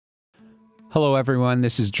Hello, everyone.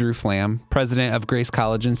 This is Drew Flam, president of Grace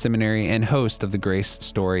College and Seminary and host of the Grace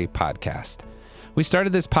Story podcast. We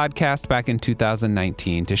started this podcast back in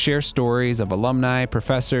 2019 to share stories of alumni,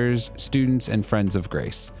 professors, students, and friends of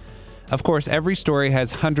Grace. Of course, every story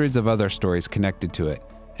has hundreds of other stories connected to it,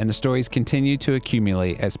 and the stories continue to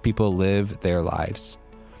accumulate as people live their lives.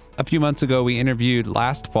 A few months ago, we interviewed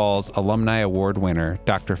last fall's Alumni Award winner,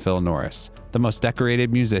 Dr. Phil Norris, the most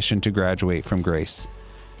decorated musician to graduate from Grace.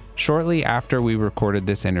 Shortly after we recorded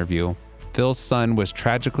this interview, Phil's son was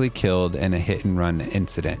tragically killed in a hit-and-run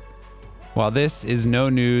incident. While this is no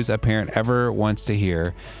news a parent ever wants to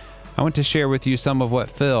hear, I want to share with you some of what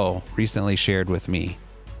Phil recently shared with me.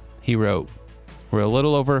 He wrote, "We're a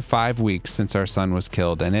little over 5 weeks since our son was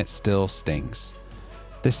killed, and it still stings.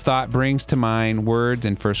 This thought brings to mind words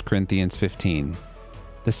in 1 Corinthians 15.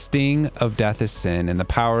 The sting of death is sin, and the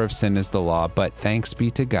power of sin is the law, but thanks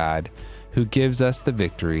be to God, who gives us the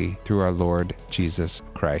victory through our Lord Jesus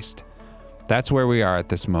Christ." That's where we are at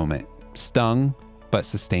this moment, stung, but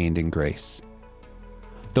sustained in grace.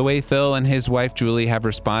 The way Phil and his wife Julie have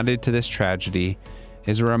responded to this tragedy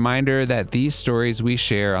is a reminder that these stories we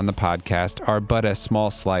share on the podcast are but a small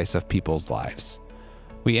slice of people's lives.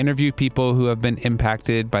 We interview people who have been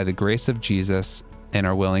impacted by the grace of Jesus and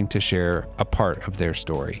are willing to share a part of their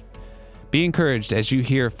story. Be encouraged as you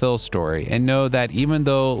hear Phil's story and know that even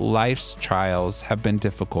though life's trials have been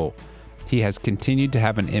difficult, he has continued to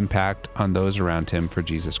have an impact on those around him for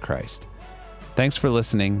Jesus Christ. Thanks for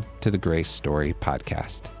listening to the Grace Story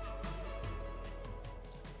podcast.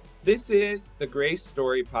 This is the Grace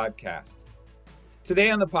Story podcast.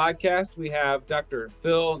 Today on the podcast, we have Dr.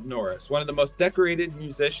 Phil Norris, one of the most decorated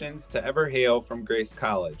musicians to ever hail from Grace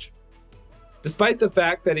College. Despite the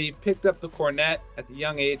fact that he picked up the cornet at the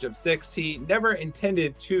young age of 6, he never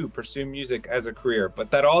intended to pursue music as a career,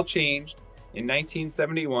 but that all changed in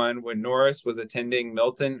 1971 when Norris was attending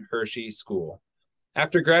Milton Hershey School.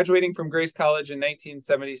 After graduating from Grace College in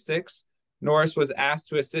 1976, Norris was asked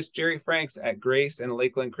to assist Jerry Franks at Grace and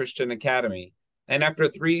Lakeland Christian Academy. And after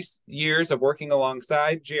 3 years of working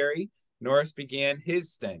alongside Jerry, Norris began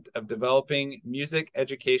his stint of developing music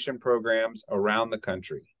education programs around the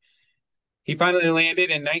country. He finally landed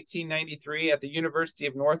in 1993 at the University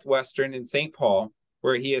of Northwestern in St. Paul,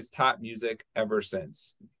 where he has taught music ever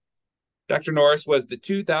since. Dr. Norris was the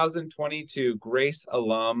 2022 Grace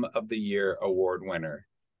Alum of the Year Award winner.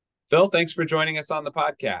 Phil, thanks for joining us on the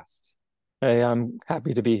podcast. Hey, I'm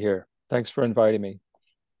happy to be here. Thanks for inviting me.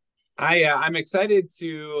 I'm excited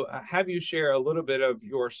to have you share a little bit of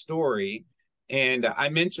your story. And I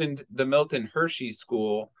mentioned the Milton Hershey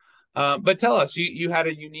School. But tell us, you had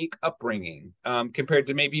a unique upbringing compared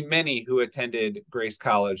to maybe many who attended Grace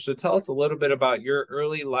College. So tell us a little bit about your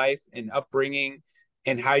early life and upbringing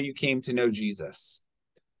and how you came to know Jesus.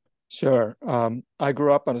 Sure. I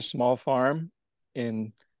grew up on a small farm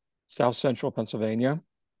in South Central Pennsylvania.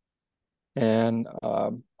 And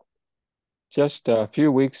just a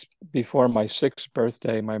few weeks before my 6th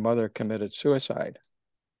birthday, my mother committed suicide.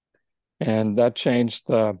 And that changed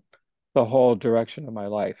the whole direction of my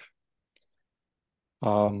life.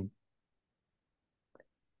 And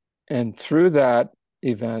through that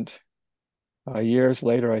event, years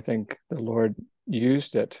later, I think the Lord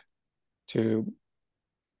used it to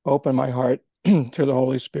open my heart to the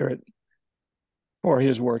Holy Spirit for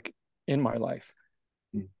his work in my life.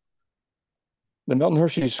 The Milton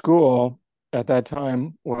Hershey School at that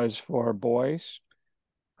time was for boys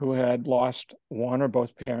who had lost one or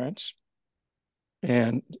both parents.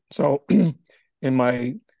 And so in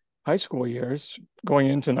my high school years, going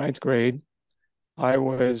into 9th grade, I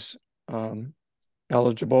was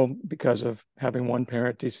eligible because of having one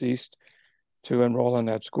parent deceased to enroll in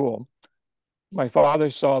that school. My father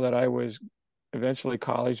saw that I was eventually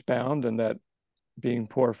college bound and that being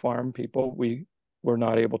poor farm people, we were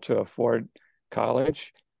not able to afford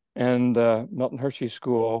college. And Milton Hershey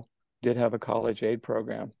School did have a college aid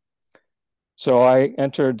program. So I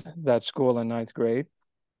entered that school in 9th grade.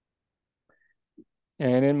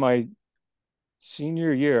 And in my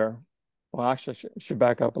senior year, well, actually, I should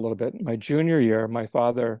back up a little bit. My junior year, my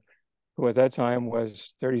father, who at that time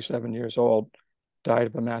was 37 years old, died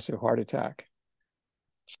of a massive heart attack.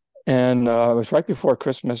 And it was right before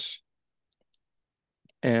Christmas.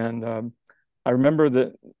 And I remember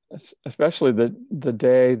that, especially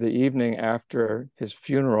the evening after his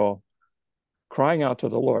funeral, crying out to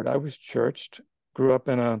the Lord. I was churched, grew up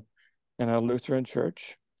in a Lutheran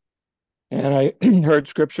church. And I heard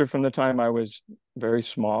scripture from the time I was very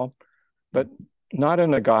small, but not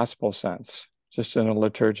in a gospel sense, just in a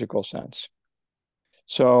liturgical sense.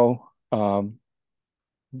 So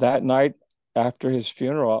that night, after his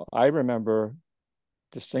funeral, I remember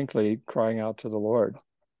distinctly crying out to the Lord.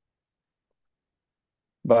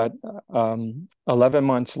 But 11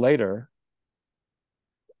 months later,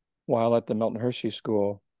 while at the Milton Hershey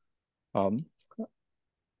School, um,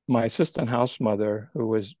 my assistant house mother, who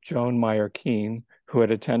was Joan Meyer Keene, who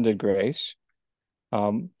had attended Grace,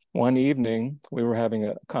 one evening we were having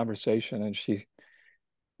a conversation, and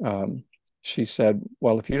she said,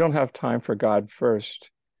 "Well, if you don't have time for God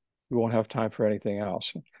first, you won't have time for anything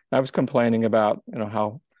else." And I was complaining about,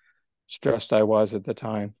 how stressed I was at the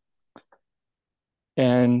time,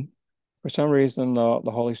 and for some reason, the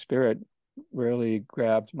Holy Spirit really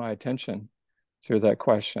grabbed my attention through that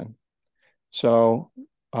question. So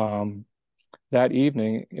that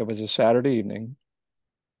evening, it was a Saturday evening,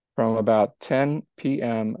 from about 10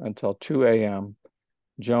 p.m. until 2 a.m.,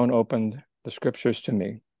 Joan opened the scriptures to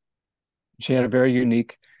me. She had a very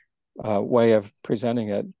unique way of presenting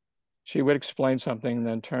it. She would explain something and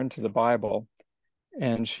then turn to the Bible,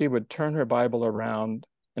 and she would turn her Bible around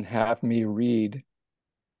and have me read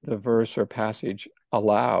the verse or passage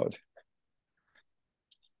aloud.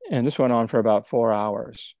 And this went on for about 4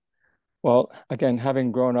 hours. Well, again,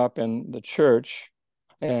 having grown up in the church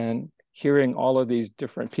and hearing all of these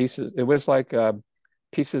different pieces, it was like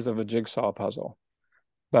pieces of a jigsaw puzzle,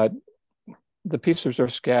 but the pieces are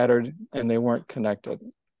scattered and they weren't connected.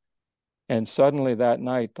 And suddenly that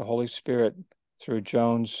night, the Holy Spirit, through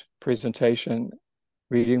Joan's presentation,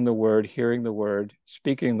 reading the word, hearing the word,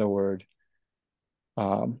 speaking the word,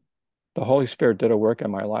 the Holy Spirit did a work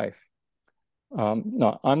in my life.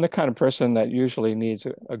 No, I'm the kind of person that usually needs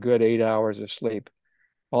a good 8 hours of sleep.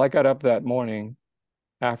 Well, I got up that morning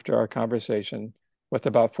after our conversation with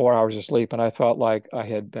about 4 hours of sleep, and I felt like I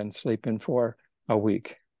had been sleeping for a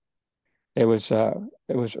week. It was a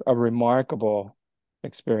remarkable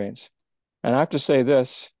experience. And I have to say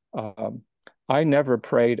this, I never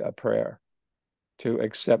prayed a prayer to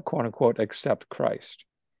accept, quote unquote, accept Christ.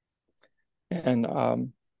 And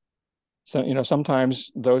so,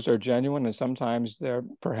 sometimes those are genuine and sometimes they're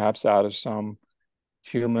perhaps out of some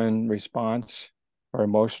human response or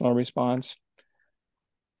emotional response.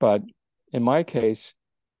 But in my case,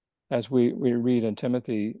 as we read in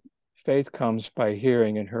Timothy, faith comes by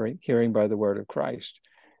hearing and hearing by the word of Christ.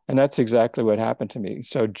 And that's exactly what happened to me.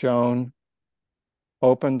 So Joan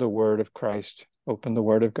opened the word of Christ, opened the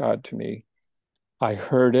word of God to me. I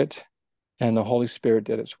heard it, and the Holy Spirit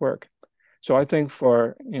did its work. So I think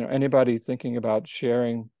for anybody thinking about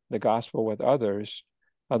sharing the gospel with others,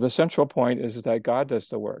 the central point is that God does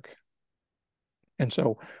the work. And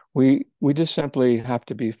so we just simply have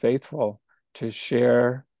to be faithful to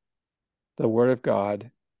share the word of God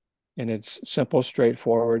in its simple,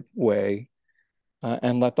 straightforward way,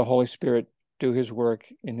 and let the Holy Spirit do his work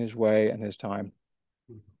in his way and his time.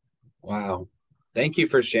 Wow. Thank you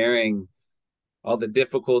for sharing all the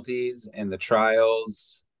difficulties and the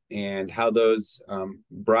trials and how those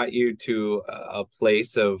brought you to a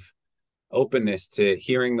place of openness to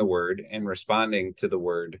hearing the word and responding to the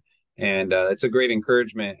word. And it's a great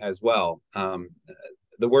encouragement as well.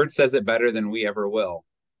 The word says it better than we ever will.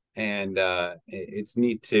 And it's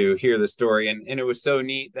neat to hear the story. And it was so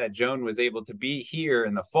neat that Joan was able to be here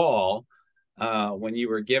in the fall when you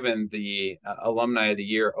were given the Alumni of the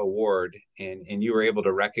Year award, and you were able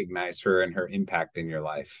to recognize her and her impact in your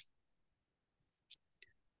life.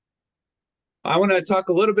 I want to talk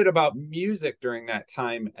a little bit about music during that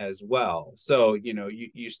time as well. So,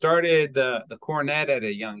 you started the cornet at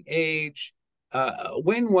a young age.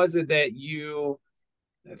 When was it that you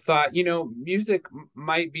thought, music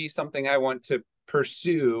might be something I want to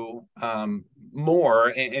pursue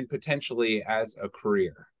more and potentially as a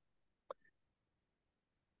career?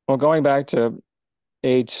 Well, going back to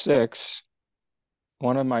age 6,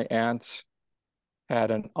 one of my aunts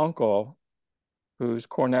had an uncle whose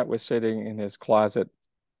cornet was sitting in his closet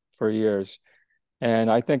for years.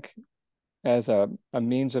 And I think as a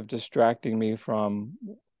means of distracting me from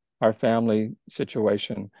our family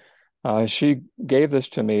situation, she gave this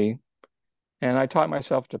to me, and I taught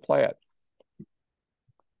myself to play it.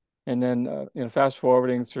 And then, fast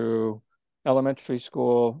forwarding through elementary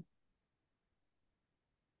school,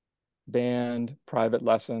 band, private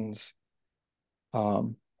lessons,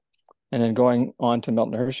 and then going on to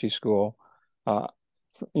Milton Hershey School,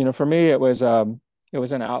 for me it was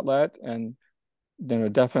an outlet and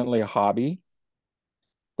definitely a hobby.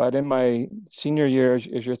 But in my senior year,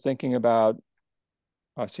 as you're thinking about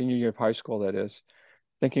senior year of high school, that is,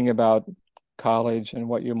 thinking about college and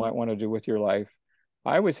what you might want to do with your life,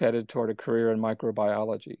 I was headed toward a career in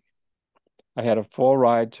microbiology. I had a full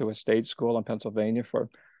ride to a state school in Pennsylvania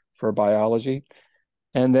for biology.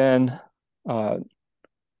 And then uh,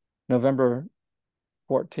 November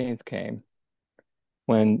 14th came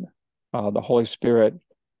when the Holy Spirit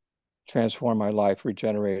transformed my life,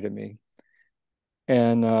 regenerated me.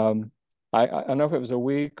 And I don't know if it was a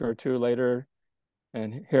week or two later,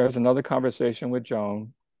 and here's another conversation with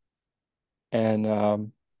Joan.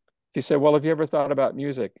 And she said, well, have you ever thought about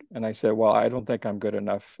music? And I said, well, I don't think I'm good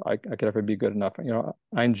enough. I could ever be good enough.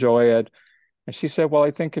 I enjoy it. And she said, well,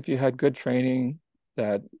 I think if you had good training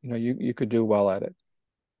that, you could do well at it.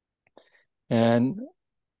 And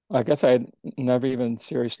I guess I had never even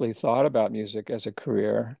seriously thought about music as a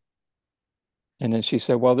career. And then she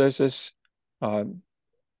said, well, there's this uh,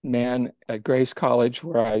 man at Grace College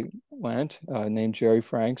where I went named Jerry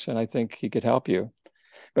Franks, and I think he could help you.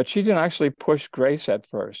 But she didn't actually push Grace at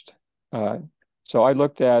first. So I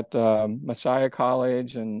looked at Messiah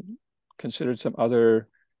College and considered some other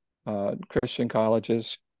Christian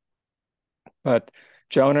colleges. But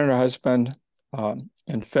Joan and her husband,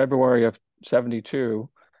 in February of 72,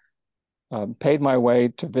 paid my way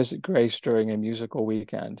to visit Grace during a musical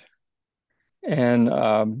weekend. And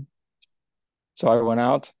so I went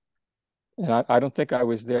out, and I don't think I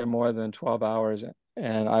was there more than 12 hours.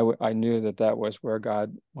 And I knew that was where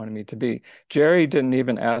God wanted me to be. Jerry didn't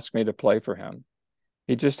even ask me to play for him.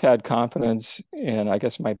 He just had confidence in, I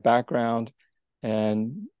guess, my background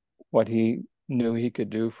and what he knew he could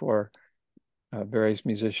do for various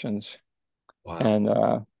musicians.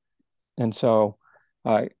 Wow. And so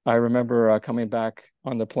I remember coming back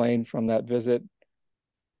on the plane from that visit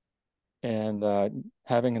and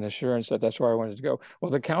having an assurance that that's where I wanted to go.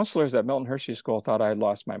 Well, the counselors at Milton Hershey School thought I had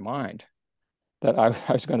lost my mind, that I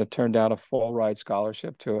was going to turn down a full ride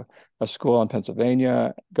scholarship to a school in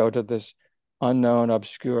Pennsylvania, go to this unknown,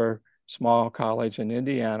 obscure, small college in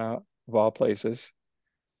Indiana, of all places,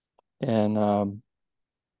 and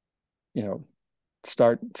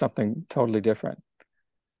start something totally different.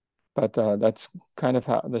 But that's kind of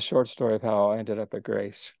how the short story of how I ended up at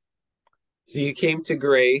Grace. So you came to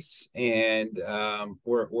Grace and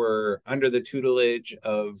were under the tutelage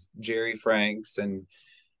of Jerry Franks and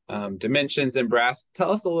Dimensions and Brass.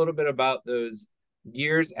 Tell us a little bit about those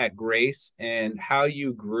years at Grace and how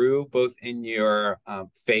you grew both in your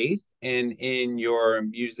faith and in your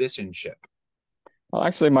musicianship. Well,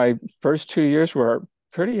 actually, my first 2 years were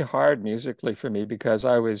pretty hard musically for me because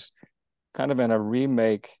I was kind of in a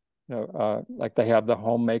remake, like they have the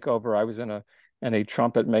home makeover. I was in a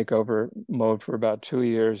trumpet makeover mode for about 2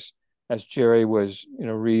 years as Jerry was,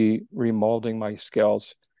 remolding my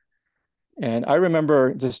skills. And I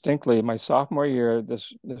remember distinctly my sophomore year,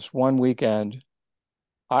 this one weekend,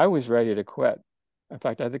 I was ready to quit. In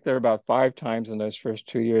fact, I think there were about 5 times in those first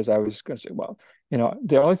 2 years I was going to say, well,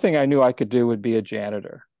 the only thing I knew I could do would be a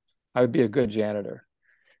janitor. I would be a good janitor.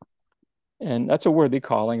 And that's a worthy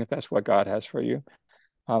calling if that's what God has for you.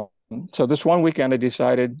 So this one weekend I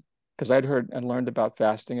decided, because I'd heard and learned about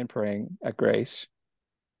fasting and praying at Grace.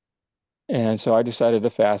 And so I decided to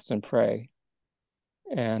fast and pray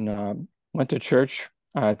and went to church.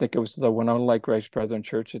 I think it was the Winona Lake Grace Brethren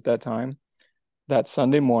Church at that time, that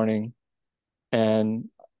Sunday morning. And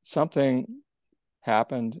something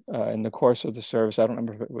happened in the course of the service. I don't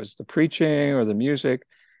remember if it was the preaching or the music.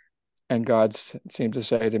 And God seemed to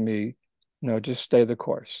say to me, just stay the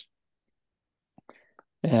course.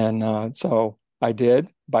 And so I did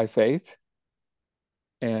by faith.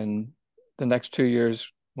 And the next 2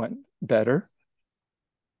 years went better.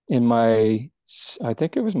 I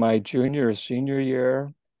think it was my junior or senior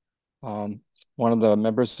year, one of the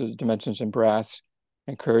members of Dimensions in Brass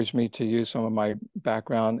encouraged me to use some of my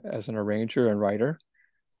background as an arranger and writer.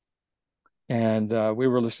 And we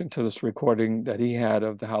were listening to this recording that he had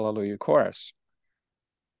of the Hallelujah Chorus.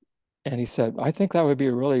 And he said, I think that would be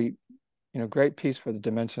a really, great piece for the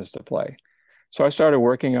Dimensions to play. So I started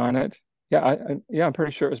working on it. I'm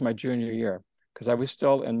pretty sure it was my junior year because I was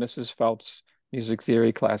still in Mrs. Phelps' music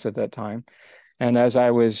theory class at that time. And as I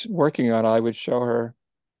was working on it, I would show her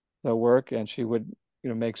the work and she would,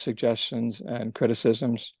 make suggestions and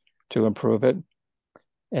criticisms to improve it.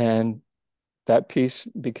 And that piece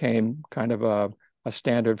became kind of a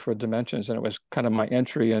standard for Dimensions. And it was kind of my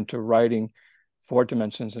entry into writing for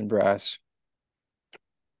Dimensions in Brass.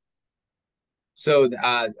 So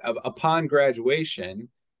upon graduation,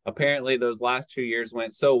 apparently those last 2 years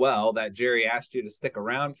went so well that Jerry asked you to stick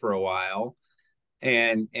around for a while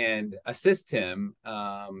and assist him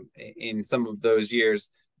in some of those years.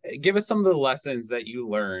 Give us some of the lessons that you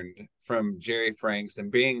learned from Jerry Franks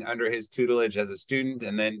and being under his tutelage as a student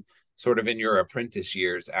and then sort of in your apprentice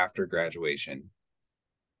years after graduation.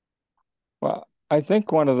 Well, I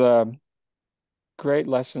think one of the great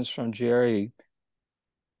lessons from Jerry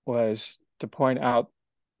was to point out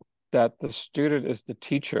that the student is the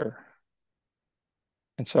teacher.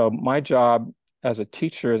 And so my job as a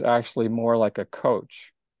teacher is actually more like a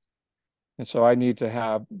coach. And so I need to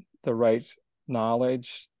have the right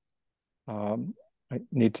knowledge. I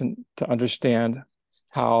need to understand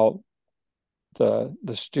how the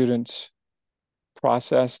students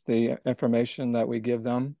process the information that we give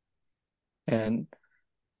them. And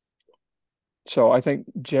so I think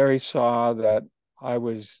Jerry saw that I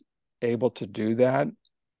was able to do that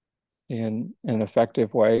in an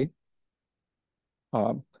effective way.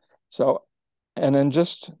 So, and then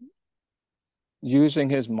just using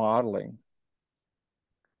his modeling.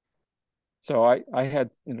 So I had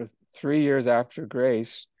 3 years after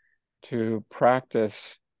Grace to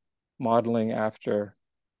practice modeling after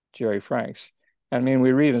Jerry Franks. I mean,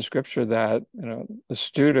 we read in scripture that the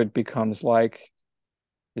student becomes like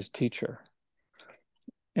his teacher.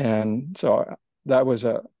 And so that was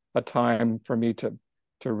a time for me to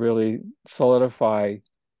really solidify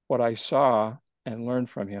what I saw and learn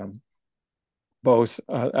from him, both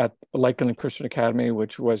at Lakeland Christian Academy,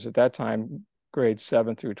 which was at that time grades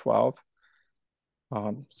 7 through 12.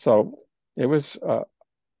 So it was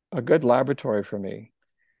a good laboratory for me.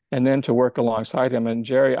 And then to work alongside him. And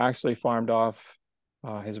Jerry actually farmed off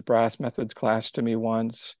his brass methods class to me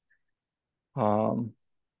once. And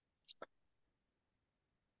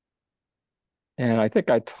I think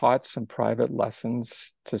I taught some private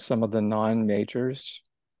lessons to some of the non-majors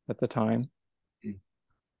at the time.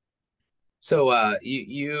 So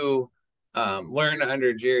you learn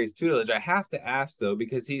under Jerry's tutelage. I have to ask though,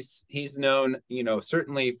 because he's known,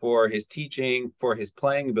 certainly for his teaching, for his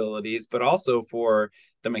playing abilities, but also for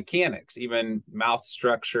the mechanics, even mouth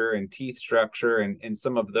structure and teeth structure and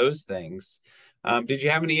some of those things. Did you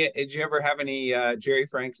ever have any Jerry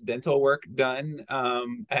Franks dental work done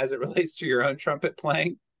as it relates to your own trumpet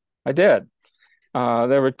playing? I did.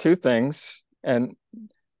 There were two things, and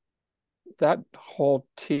that whole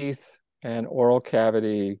teeth and oral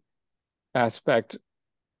cavity aspect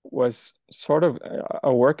was sort of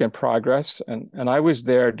a work in progress. And I was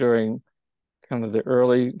there during kind of the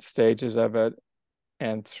early stages of it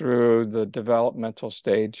and through the developmental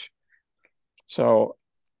stage. So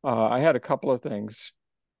I had a couple of things.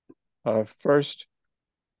 First,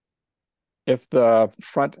 if the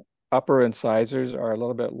front upper incisors are a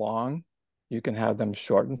little bit long, you can have them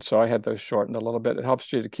shortened. So I had those shortened a little bit. It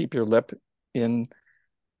helps you to keep your lip in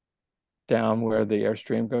down where the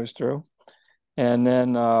airstream goes through. And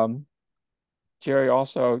then Jerry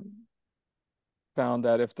also found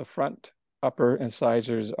that if the front upper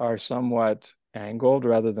incisors are somewhat angled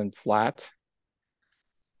rather than flat,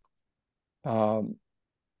 so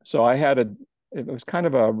it was kind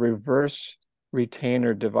of a reverse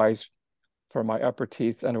retainer device for my upper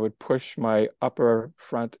teeth, and it would push my upper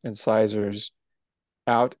front incisors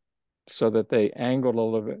out so that they angled a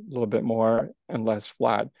little bit more and less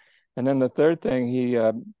flat. And then the third thing, he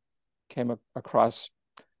came across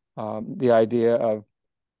the idea of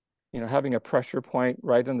having a pressure point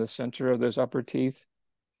right in the center of those upper teeth,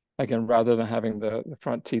 again, rather than having the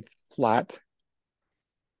front teeth flat.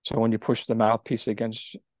 So when you push the mouthpiece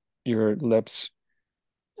against your lips,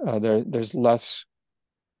 there's less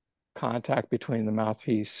contact between the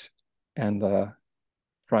mouthpiece and the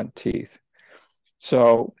front teeth.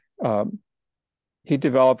 So he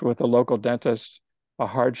developed with a local dentist a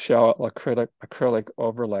hard shell acrylic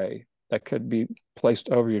overlay that could be placed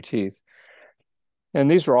over your teeth. And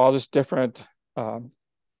these were all just different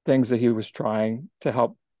things that he was trying to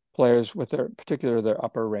help players with particularly their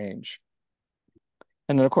upper range.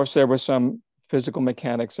 And then, of course, there was some physical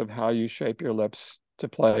mechanics of how you shape your lips to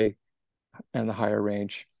play in the higher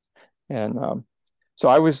range. And so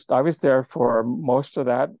I was there for most of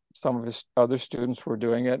that. Some of his other students were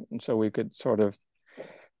doing it, and so we could sort of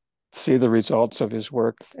see the results of his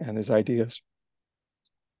work and his ideas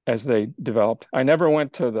as they developed. I never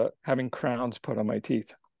went to having crowns put on my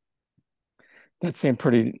teeth. That seemed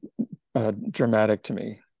pretty dramatic to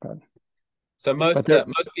me. So most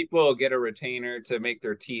people get a retainer to make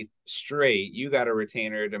their teeth straight. You got a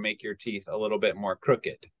retainer to make your teeth a little bit more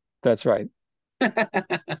crooked. That's right.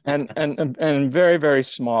 and in very, very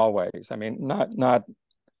small ways. I mean, not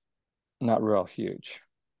real huge.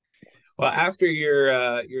 Well, after your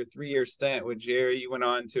 3-year stint with Jerry, you went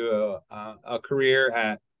on to a career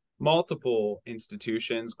at multiple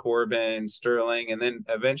institutions, Corbin, Sterling, and then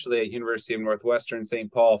eventually at University of Northwestern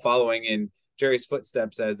St. Paul, following in Jerry's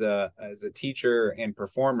footsteps as a teacher and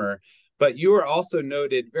performer. But you were also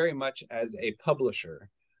noted very much as a publisher.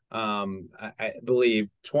 I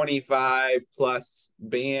believe 25 plus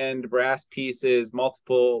band brass pieces,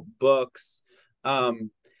 multiple books.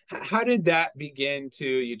 How did that begin to,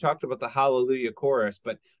 you talked about the Hallelujah chorus,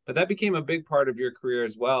 but that became a big part of your career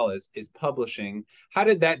as well as is publishing. How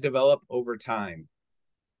did that develop over time?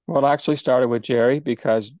 Well, it actually started with Jerry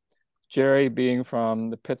because Jerry, being from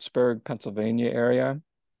the Pittsburgh, Pennsylvania area,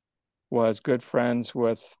 was good friends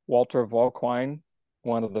with Walter Volkwine,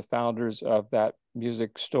 one of the founders of that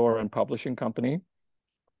music store and publishing company.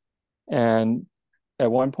 And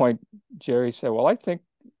at one point, Jerry said, well, I think,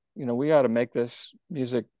 we ought to make this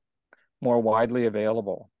music more widely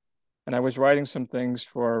available. And I was writing some things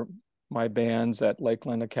for my bands at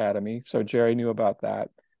Lakeland Academy. So Jerry knew about that.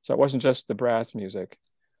 So it wasn't just the brass music.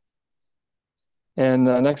 And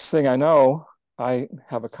the next thing I know, I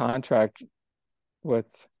have a contract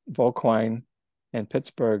with Volkwine in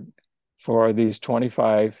Pittsburgh for these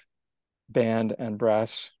 25 band and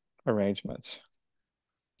brass arrangements.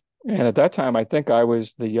 And at that time, I think I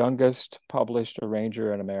was the youngest published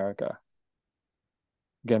arranger in America,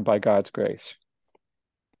 again, by God's grace.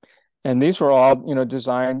 And these were all,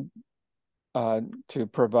 designed to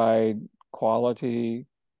provide quality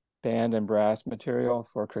band and brass material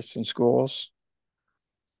for Christian schools.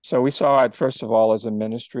 So we saw it, first of all, as a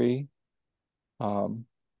ministry,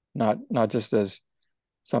 not just as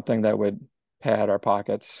something that would pad our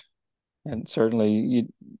pockets. And certainly,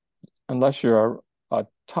 unless you're a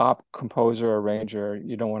top composer, arranger,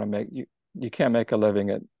 you don't want to you can't make a living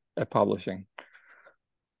at publishing.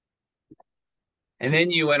 And then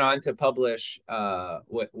you went on to publish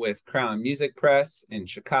with Crown Music Press in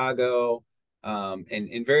Chicago, and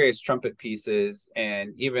in various trumpet pieces,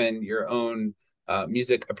 and even your own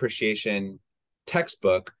music appreciation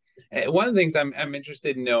textbook. One of the things I'm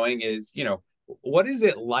interested in knowing is, what is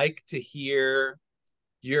it like to hear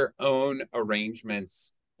your own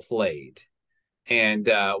arrangements played? And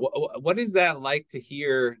what is that like to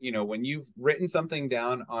hear, when you've written something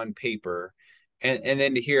down on paper and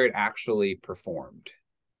then to hear it actually performed?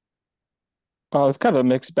 Well, it's kind of a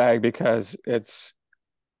mixed bag because it's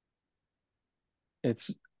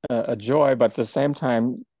a joy, but at the same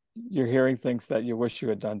time, you're hearing things that you wish you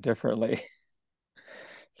had done differently.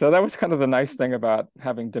 So that was kind of the nice thing about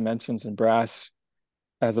having Dimensions and Brass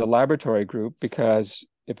as a laboratory group, because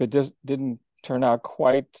if it just didn't turn out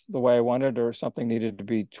quite the way I wanted or something needed to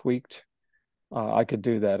be tweaked, I could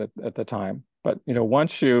do that at the time. But,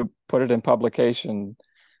 once you put it in publication,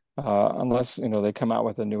 unless, they come out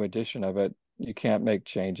with a new edition of it, you can't make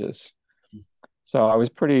changes. So I was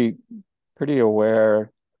pretty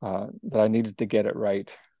aware that I needed to get it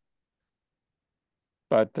right.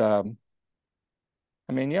 But I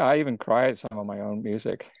even cry at some of my own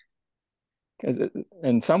music. Because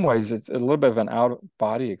in some ways, it's a little bit of an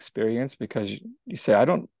out-of-body experience because you say, I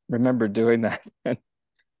don't remember doing that.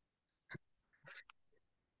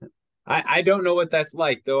 I don't know what that's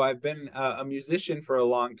like, though. I've been a musician for a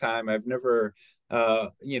long time. I've never,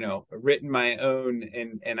 written my own,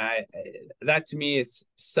 and that to me is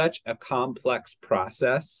such a complex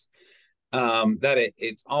process, that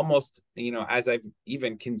it's almost, as I've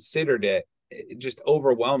even considered it, just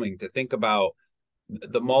overwhelming to think about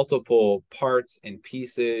the multiple parts and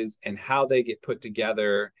pieces and how they get put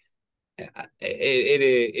together.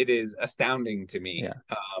 It is astounding to me. Yeah.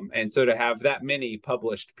 And so to have that many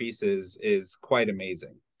published pieces is quite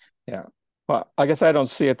amazing. Yeah. Well, I guess I don't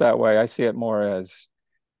see it that way. I see it more as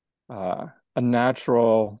a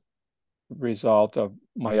natural result of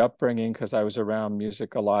my upbringing because I was around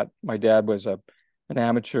music a lot. My dad was an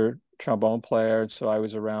amateur trombone player, so I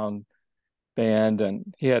was around band,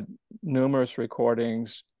 and he had numerous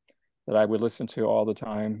recordings that I would listen to all the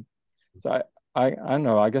time. So I don't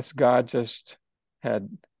know. I guess God just had,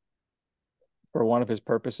 for one of his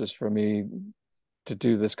purposes for me, to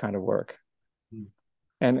do this kind of work. Mm.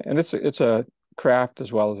 And it's a craft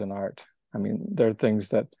as well as an art. I mean, there are things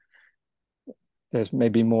that there's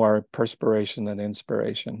maybe more perspiration than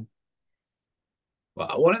inspiration.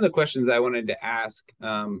 Well, one of the questions I wanted to ask,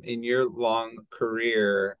 in your long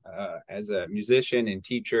career as a musician and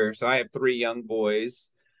teacher, so I have three young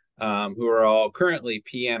boys who are all currently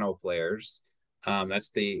piano players.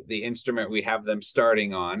 That's the instrument we have them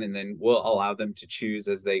starting on, and then we'll allow them to choose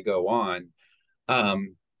as they go on.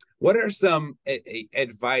 What are some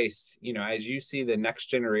advice, as you see the next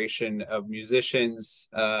generation of musicians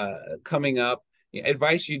coming up,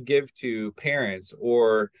 advice you'd give to parents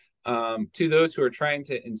or to those who are trying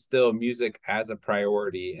to instill music as a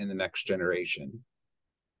priority in the next generation?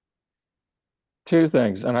 Two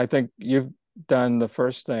things, and I think you've done the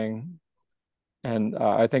first thing, and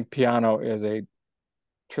I think piano is a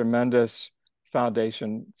tremendous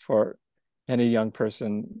foundation for any young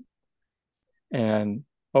person and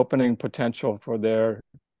opening potential for their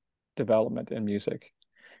development in music.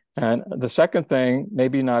 And the second thing, may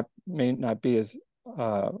not be as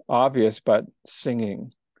obvious, but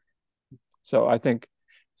singing. So I think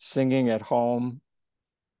singing at home,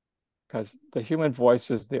 because the human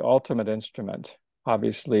voice is the ultimate instrument,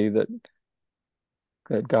 obviously, that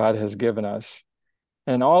God has given us.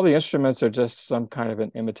 And all the instruments are just some kind of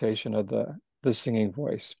an imitation of the singing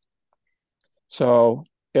voice. So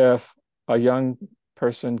if a young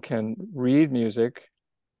person can read music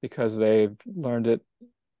because they've learned it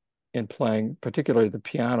in playing, particularly the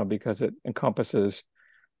piano, because it encompasses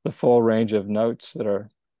the full range of notes that are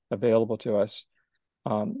available to us.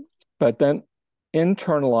 But then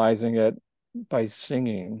internalizing it by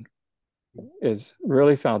singing is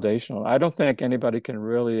really foundational. I don't think anybody can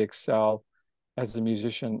really excel as a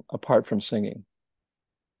musician apart from singing,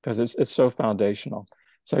 because it's so foundational.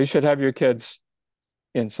 So you should have your kids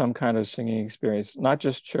in some kind of singing experience, not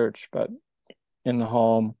just church, but in the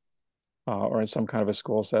home or in some kind of a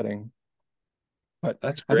school setting. But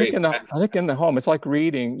That's I think great. in the home, it's like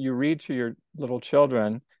reading. You read to your little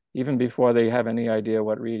children even before they have any idea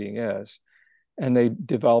what reading is, and they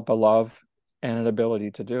develop a love and an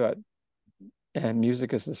ability to do it. And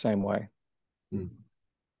music is the same way.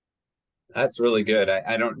 That's really good.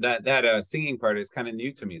 I don't that singing part is kind of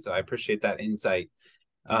new to me, so I appreciate that insight.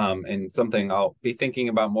 And something I'll be thinking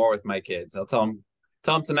about more with my kids. I'll tell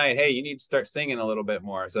them tonight, hey, you need to start singing a little bit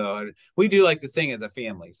more. So we do like to sing as a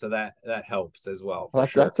family, so that helps as well, Well,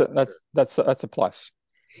 for sure. that's a plus.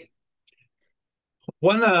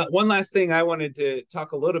 One last thing I wanted to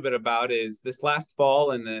talk a little bit about is this last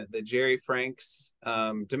fall in the Jerry Franks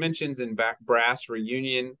Dimensions in Brass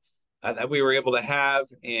reunion that we were able to have,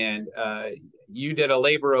 and you did a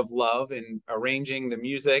labor of love in arranging the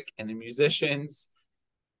music and the musicians.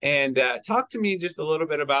 And talk to me just a little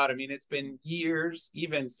bit about, I mean, it's been years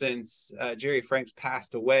even since Jerry Franks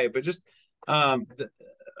passed away, but just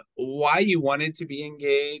why you wanted to be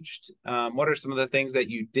engaged. What are some of the things that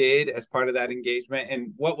you did as part of that engagement?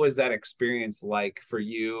 And what was that experience like for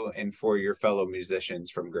you and for your fellow musicians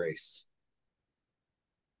from Grace?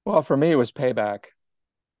 Well, for me, it was payback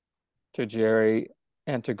to Jerry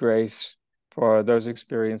and to Grace for those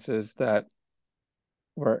experiences that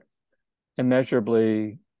were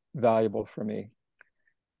immeasurably valuable for me.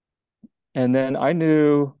 And then I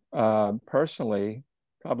knew personally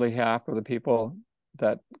probably half of the people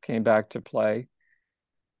that came back to play,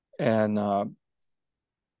 and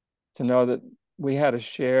to know that we had a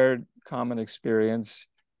shared common experience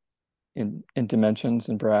in dimensions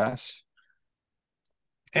and brass.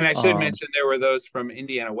 And I should mention there were those from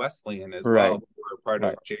Indiana Wesleyan as Right, well, who were part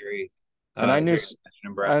right. of Jerry, And I knew, Jerry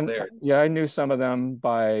and Brass there. yeah, I knew some of them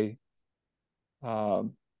by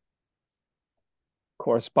um,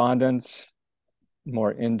 correspondence,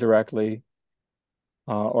 more indirectly,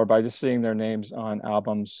 or by just seeing their names on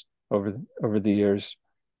albums over the years.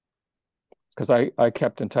 Because I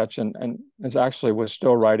kept in touch and actually was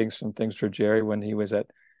still writing some things for Jerry when he was at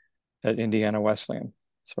Indiana Wesleyan.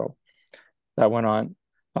 So that went on.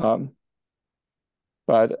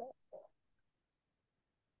 But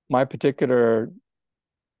my particular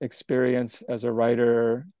experience as a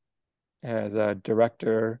writer, as a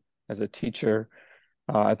director, as a teacher,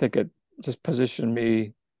 I think it just positioned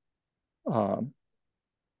me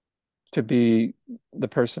to be the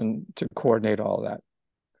person to coordinate all of that.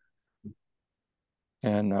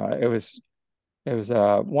 And it was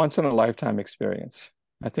a once in a lifetime experience.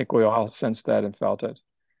 I think we all sensed that and felt it.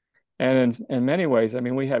 And in many ways, I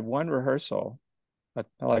mean, we had one rehearsal,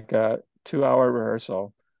 like a 2 hour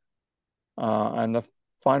rehearsal, and the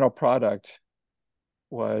final product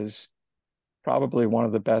was probably one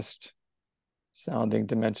of the best sounding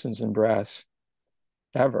Dimensions in Brass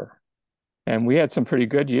ever. And we had some pretty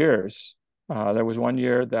good years. There was one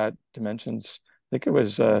year that Dimensions, I think it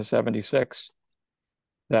was 76,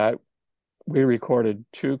 that we recorded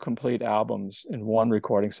 2 complete albums in one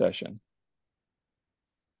recording session.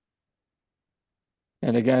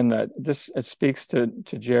 And again, it speaks to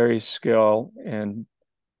Jerry's skill in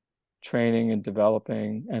training and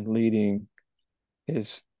developing and leading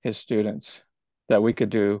his students, that we could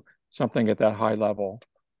do something at that high level.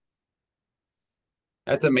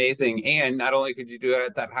 That's amazing. And not only could you do it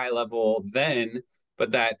at that high level then,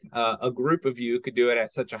 but that a group of you could do it at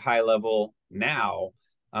such a high level now,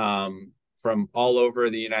 from all over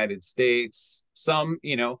the United States. Some,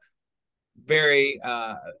 very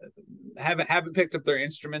haven't picked up their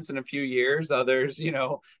instruments in a few years. Others,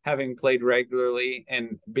 having played regularly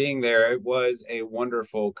and being there. It was a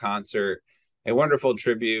wonderful concert, a wonderful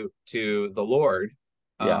tribute to the Lord,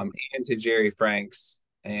 Yeah. and to Jerry Franks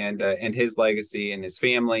and his legacy and his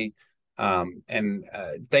family. And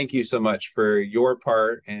thank you so much for your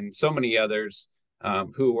part and so many others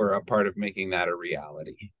who were a part of making that a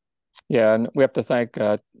reality. Yeah, and we have to thank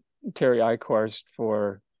Terry Eichhorst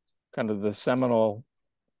for kind of the seminal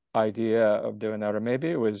idea of doing that, or maybe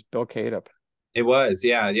it was Bill Cadup. It was,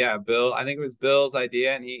 yeah. Bill, I think it was Bill's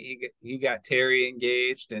idea, and he got Terry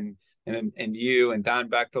engaged, and you and Don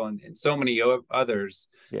Bechtel and so many others.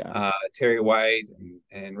 Yeah, Terry White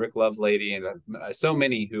and Rick Lovelady and so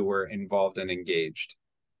many who were involved and engaged.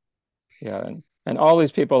 yeah, and all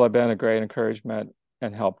these people have been a great encouragement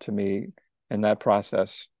and help to me in that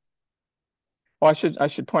process. Oh, I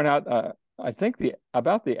should point out, I think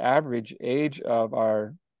about the average age of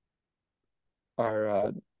our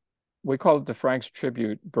we called it the Frank's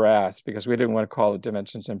Tribute Brass because we didn't want to call it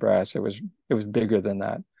Dimensions in Brass. It was bigger than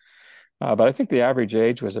that. But I think the average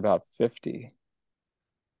age was about 50.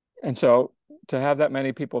 And so to have that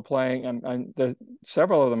many people playing, and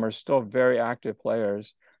several of them are still very active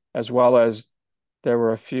players, as well as there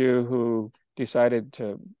were a few who decided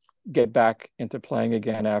to get back into playing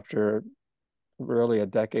again after really a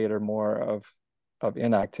decade or more of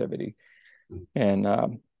inactivity.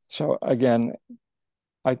 And so again,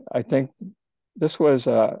 I think this was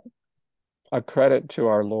a credit to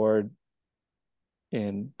our Lord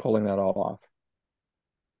in pulling that all off.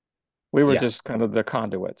 We were just kind of the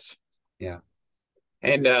conduits. Yeah.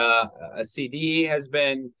 And a CD has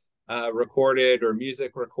been recorded or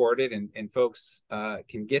music recorded, and folks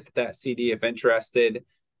can get that CD if interested.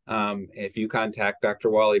 If you contact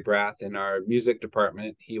Dr. Wally Brath in our music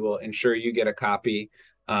department, he will ensure you get a copy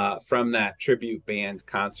from that tribute band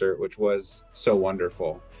concert, which was so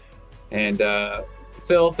wonderful. And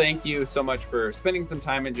Phil, thank you so much for spending some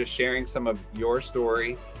time and just sharing some of your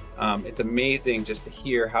story. It's amazing just to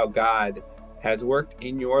hear how God has worked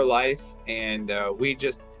in your life, and we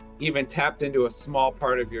just even tapped into a small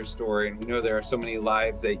part of your story, and we know there are so many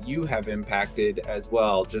lives that you have impacted as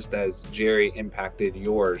well, just as Jerry impacted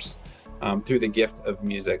yours through the gift of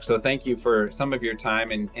music. So thank you for some of your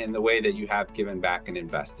time and the way that you have given back and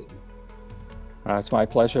invested. It's my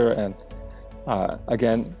pleasure. And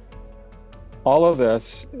again, all of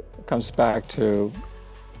this comes back to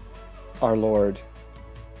our Lord.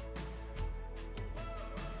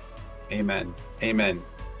 Amen. Amen.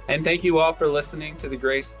 And thank you all for listening to the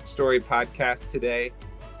Grace Story podcast today.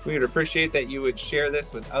 We would appreciate that you would share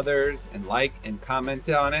this with others and like and comment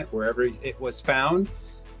on it wherever it was found.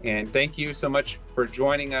 And thank you so much for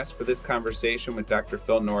joining us for this conversation with Dr.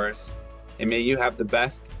 Phil Norris. And may you have the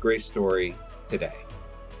best Grace story today.